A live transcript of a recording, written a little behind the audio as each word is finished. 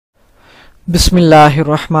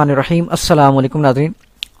बिस्मिल्लाहिर्रहमानिर्रहीम। अस्सलाम वालेकुम नाज़रीन।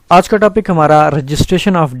 आज का टॉपिक हमारा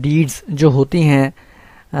रजिस्ट्रेशन ऑफ डीड्स जो होती हैं,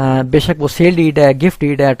 बेशक वो सेल डीड है, गिफ्ट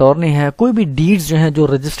डीड है, टॉर्नी है, कोई भी डीड्स जो हैं जो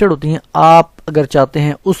रजिस्टर्ड होती हैं, आप अगर चाहते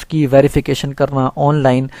हैं उसकी वेरिफिकेशन करना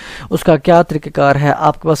ऑनलाइन, उसका क्या तरीक़ाकार है,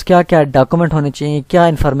 आपके पास क्या क्या डॉक्यूमेंट होने चाहिए, क्या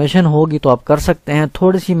इन्फॉर्मेशन होगी, तो आप कर सकते हैं।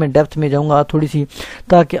 थोड़ी सी मैं डेप्थ में जाऊंगा थोड़ी सी,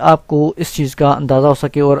 ताकि आपको इस चीज़ का अंदाज़ा हो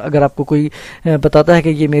सके। और अगर आपको कोई बताता है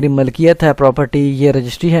कि ये मेरी मलकियत है, प्रॉपर्टी, ये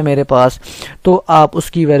रजिस्ट्री है मेरे पास, तो आप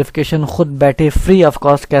उसकी वेरिफिकेशन खुद बैठे फ्री ऑफ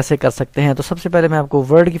कॉस्ट कैसे कर सकते हैं। तो सबसे पहले मैं आपको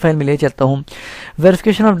वर्ड की फाइल में ले चलता हूँ।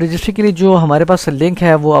 वेरिफिकेशन ऑफ रजिस्ट्री के लिए जो हमारे पास लिंक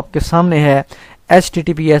है वो आपके सामने है,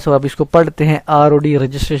 HTTPS, और आप इसको पढ़ते हैं ROD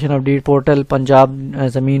registration of deed portal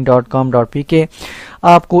punjabzamin.com.pk।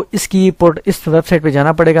 आपको इसकी इस वेबसाइट पे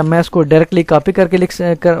जाना पड़ेगा। मैं इसको डायरेक्टली कॉपी करके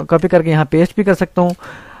यहाँ पेस्ट भी कर सकता हूँ,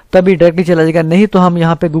 तभी डायरेक्टली चला जाएगा। नहीं तो हम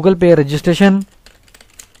यहाँ पे गूगल पे रजिस्ट्रेशन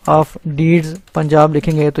ऑफ डीड्स पंजाब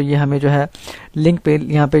लिखेंगे तो ये हमें जो है लिंक पे,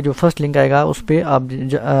 यहाँ पे जो फर्स्ट लिंक आएगा उस पर आप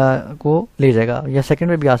को ले जाएगा, या सेकंड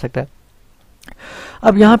में भी आ सकता है।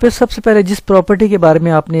 अब यहाँ पे सबसे पहले जिस प्रॉपर्टी के बारे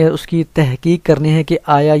में आपने उसकी तहकीक करनी है कि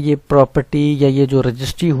आया ये प्रॉपर्टी या ये जो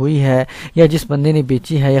रजिस्ट्री हुई है या जिस बंदे ने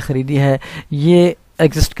बेची है या ख़रीदी है ये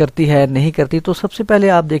एग्जिस्ट करती है नहीं करती। तो सबसे पहले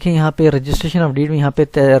आप देखें यहाँ पे रजिस्ट्रेशन ऑफ डीड में यहाँ पे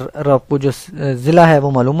आपको जो ज़िला है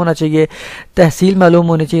वो मालूम होना चाहिए, तहसील मालूम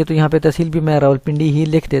होनी चाहिए। तो यहाँ पे तहसील भी मैं रावलपिंडी ही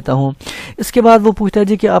लिख देता हूँ। इसके बाद वो पूछता है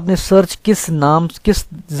जी कि आपने सर्च किस नाम किस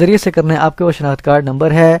ज़रिए से करना है। आपके वो शनाख्त कार्ड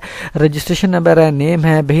नंबर है, रजिस्ट्रेशन नंबर है, नेम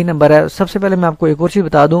है, बही नंबर है। सबसे पहले मैं आपको एक और चीज़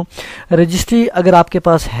बता दूँ, रजिस्ट्री अगर आपके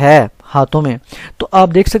पास है हाथों में तो आप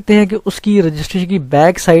देख सकते हैं कि उसकी रजिस्ट्रेशन की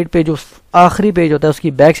बैक साइड पे जो आखिरी पेज होता है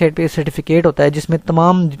उसकी बैक साइड पे सर्टिफिकेट होता है जिसमें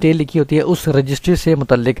तमाम डिटेल लिखी होती है उस रजिस्ट्री से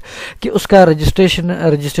मुतल्लिक, कि उसका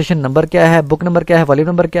रजिस्ट्रेशन नंबर क्या है, बुक नंबर क्या है, वॉल्यूम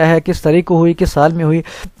नंबर क्या है, किस तारीख को हुई, किस साल में हुई,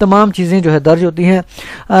 तमाम चीज़ें जो है दर्ज होती हैं।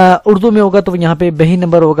 उर्दू में होगा तो यहाँ पे बही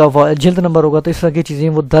नंबर होगा, जिल्द नंबर होगा, तो इस तरह की चीज़ें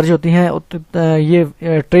वो दर्ज होती हैं।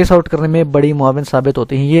 ये ट्रेस आउट करने में बड़ी मुआविन साबित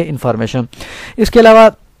होती हैं ये इन्फॉर्मेशन। इसके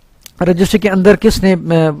अलावा रजिस्ट्री के अंदर किसने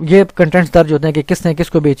ये कंटेंट्स दर्ज होते हैं कि किसने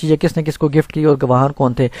किसको बेची या किसने किसको गिफ्ट की और गवाह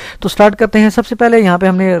कौन थे। तो स्टार्ट करते हैं। सबसे पहले यहाँ पे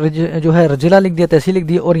हमने जो है जिला लिख दिया, तहसील लिख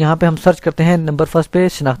दी, और यहाँ पे हम सर्च करते हैं नंबर फर्स्ट पे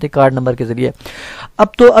शनाख्ती कार्ड नंबर के जरिए।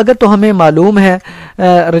 अब तो अगर तो हमें मालूम है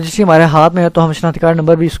रजिस्ट्री हमारे हाथ में है तो हम शनाख्ती कार्ड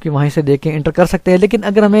नंबर भी उसकी वहीं से देख के इंटर कर सकते हैं। लेकिन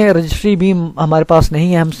अगर हमें रजिस्ट्री भी हमारे पास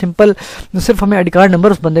नहीं है, हम सिर्फ हमें आई डी कार्ड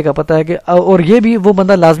नंबर उस बंदे का पता है कि, और ये भी वो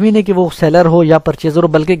बंदा लाजमी नहीं कि वो सेलर हो या परचेजर हो,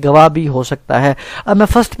 बल्कि गवाह भी हो सकता है। अब मैं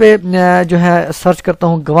फर्स्ट पे जो है सर्च करता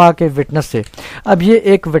हूँ गवाह के विटनेस से। अब ये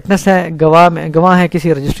एक विटनेस है, गवाह है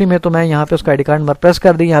किसी रजिस्ट्री में, तो मैं यहाँ पे उसका आईडी कार्ड नंबर प्रेस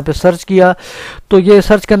कर दी, यहाँ पे सर्च किया। तो ये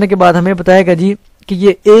सर्च करने के बाद हमें बताएगा जी कि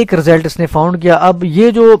ये एक रिजल्ट इसने फाउंड किया। अब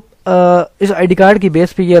ये जो इस आईडी कार्ड की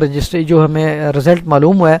बेस पे ये रजिस्ट्री जो हमें रिजल्ट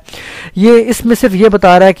मालूम हुआ है, ये इसमें सिर्फ ये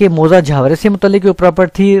बता रहा है कि मौजा झावरे से मुतल्लिक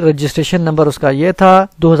प्रॉपर्टी थी, रजिस्ट्रेशन नंबर उसका ये था,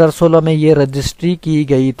 2016 में ये रजिस्ट्री की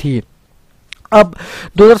गई थी। अब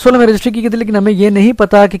 2016 में रजिस्ट्री की गई थी, लेकिन हमें यह नहीं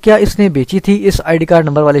पता कि क्या इसने बेची थी इस आईडी कार्ड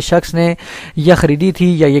नंबर वाले शख्स ने, या खरीदी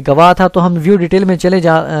थी, या ये गवाह था। तो हम व्यू डिटेल में चले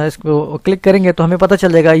इसको क्लिक करेंगे तो हमें पता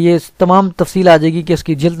चल जाएगा, ये तमाम तफसील आ जाएगी कि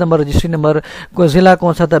इसकी जिल्द नंबर, रजिस्ट्री नंबर, को ज़िला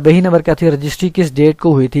कौन सा था, बही नंबर क्या थी, रजिस्ट्री किस डेट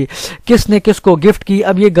को हुई थी, किसने किसको गिफ्ट की।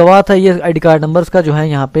 अब ये गवाह था, ये आईडी कार्ड नंबर का जो है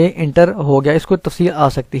यहाँ पे इंटर हो गया, इसको तफसील आ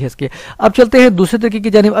सकती है इसके। अब चलते हैं दूसरे तरीके की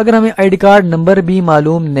जानिब। अगर हमें आईडी कार्ड नंबर भी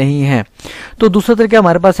मालूम नहीं है तो दूसरा तरीका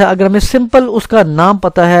हमारे पास है। अगर हमें सिंपल उसका नाम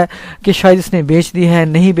पता है कि शायद इसने बेच दी है,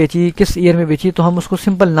 नहीं बेची, किस ईयर में बेची, तो हम उसको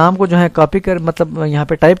सिंपल नाम को जो है कॉपी कर, मतलब यहाँ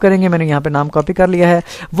पे टाइप करेंगे। मैंने यहाँ पे नाम कॉपी कर लिया है,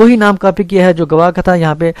 वही नाम कॉपी किया है जो गवाह का था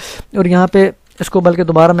यहाँ पे। और यहाँ पे इसको बल्कि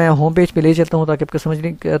दोबारा मैं होम पेज पे ले चलता हूँ ताकि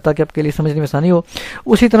आपके लिए समझने में आसानी हो।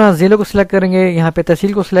 उसी तरह ज़िले को सिलेक्ट करेंगे, यहाँ पे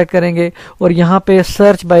तहसील को सिलेक्ट करेंगे, और यहाँ पे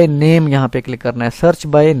सर्च बाय नेम यहाँ पे क्लिक करना है। सर्च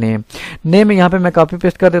बाय नेम यहाँ पे मैं कॉपी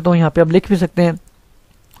पेस्ट कर देता हूँ। यहाँ पे आप लिख भी सकते हैं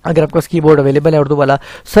अगर आपका कीबोर्ड अवेलेबल है उर्दू वाला।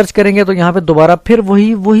 सर्च करेंगे तो यहाँ पे दोबारा फिर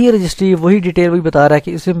वही रजिस्ट्री, वही डिटेल, वही बता रहा है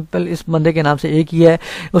कि सिंपल इस बंदे के नाम से एक ही है,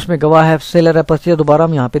 उसमें गवाह है, सेलर है, परचेजर। दोबारा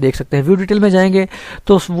हम यहाँ पे देख सकते हैं। व्यू डिटेल में जाएंगे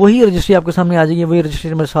तो वही रजिस्ट्री आपके सामने आ जाएगी, वही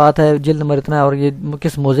रजिस्ट्री नंबर 7 है, जिल्द नंबर इतना है, और ये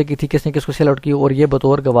किस मौजे की थी, किसने किसको सेल आउट की, और ये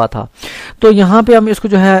बतौर गवाह था। तो यहाँ पे हम इसको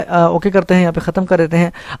जो है ओके करते हैं, यहाँ पे ख़त्म कर देते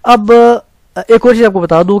हैं। अब एक और चीज़ आपको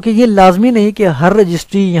बता दूं कि ये लाजमी नहीं कि हर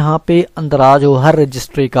रजिस्ट्री यहाँ पे अंदराज हो, हर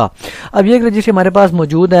रजिस्ट्री का। अब ये एक रजिस्ट्री हमारे पास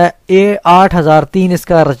मौजूद है, A8003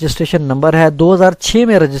 इसका रजिस्ट्रेशन नंबर है, 2006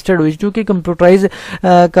 में रजिस्टर्ड हुई। क्योंकि कंप्यूटराइज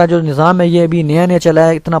का जो निज़ाम है ये अभी नया नया चला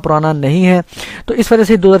है, इतना पुराना नहीं है, तो इस वजह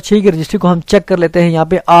से 2006 की रजिस्ट्री को हम चेक कर लेते हैं। यहाँ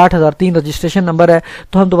पे 8003 रजिस्ट्रेशन नंबर है,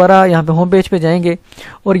 तो हम दोबारा यहाँ पे होम पेज पे जाएंगे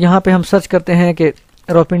और यहाँ पे हम सर्च करते हैं कि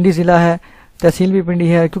रावलपिंडी ज़िला है, तहसील भी पिंडी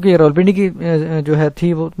है, क्योंकि रावलपिंडी की जो है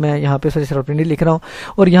थी वो मैं यहाँ पे सर्च रावलपिंडी लिख रहा हूँ।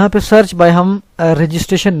 और यहाँ पे सर्च बाय हम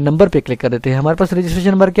रजिस्ट्रेशन नंबर पे क्लिक कर देते हैं। हमारे पास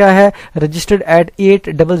रजिस्ट्रेशन नंबर क्या है, रजिस्टर्ड एट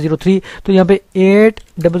 8003। तो यहाँ पे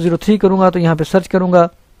 8003 करूंगा तो यहाँ पे सर्च करूंगा।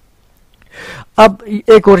 अब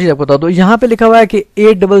एक और चीज आपको बता दो, यहाँ पे लिखा हुआ है कि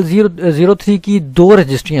 8003 की 2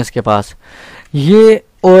 रजिस्ट्री हैं इसके पास, ये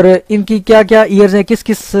और इनकी क्या क्या ईयर्स हैं, किस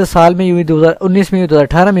किस साल में हुई, 2019 में हुई,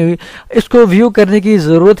 2018 में हुई। इसको व्यू करने की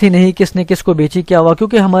ज़रूरत ही नहीं किसने किसको बेची क्या हुआ,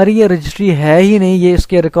 क्योंकि हमारी ये रजिस्ट्री है ही नहीं, ये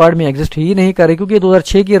इसके रिकॉर्ड में एग्जिस्ट ही नहीं कर रही, क्योंकि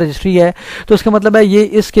 2006 की रजिस्ट्री है। तो इसका मतलब है ये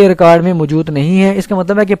इसके रिकॉर्ड में मौजूद नहीं है। इसका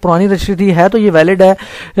मतलब है कि पुरानी रजिस्ट्री थी, है तो ये वैलिड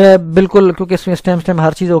है बिल्कुल, क्योंकि इसमें स्टैम्प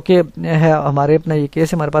हर चीज़ ओके है। हमारे अपना ये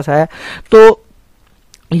केस हमारे पास है, तो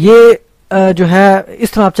ये जो है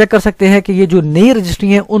इस तरह आप चेक कर सकते हैं कि ये जो नई रजिस्ट्री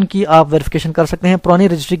हैं उनकी आप वेरिफिकेशन कर सकते हैं, पुरानी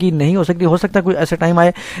रजिस्ट्री की नहीं हो सकती। हो सकता है कोई ऐसा टाइम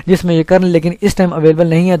आए जिसमें ये कर लें, लेकिन इस टाइम अवेलेबल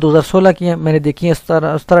नहीं है। 2016 की है मैंने देखी है,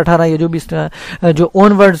 17-18 ये जो भी जो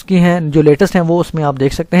ओन वर्ड्स की हैं जो लेटेस्ट हैं वो उसमें आप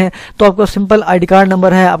देख सकते हैं। तो आपका सिंपल ID कार्ड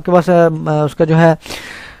नंबर है आपके पास, उसका जो है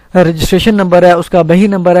रजिस्ट्रेशन नंबर है, उसका बही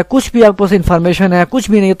नंबर है, कुछ भी आपके पास इंफॉर्मेशन है, कुछ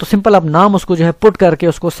भी नहीं तो सिंपल आप नाम उसको जो है पुट करके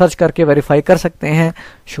उसको सर्च करके वेरीफाई कर सकते हैं।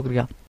 शुक्रिया।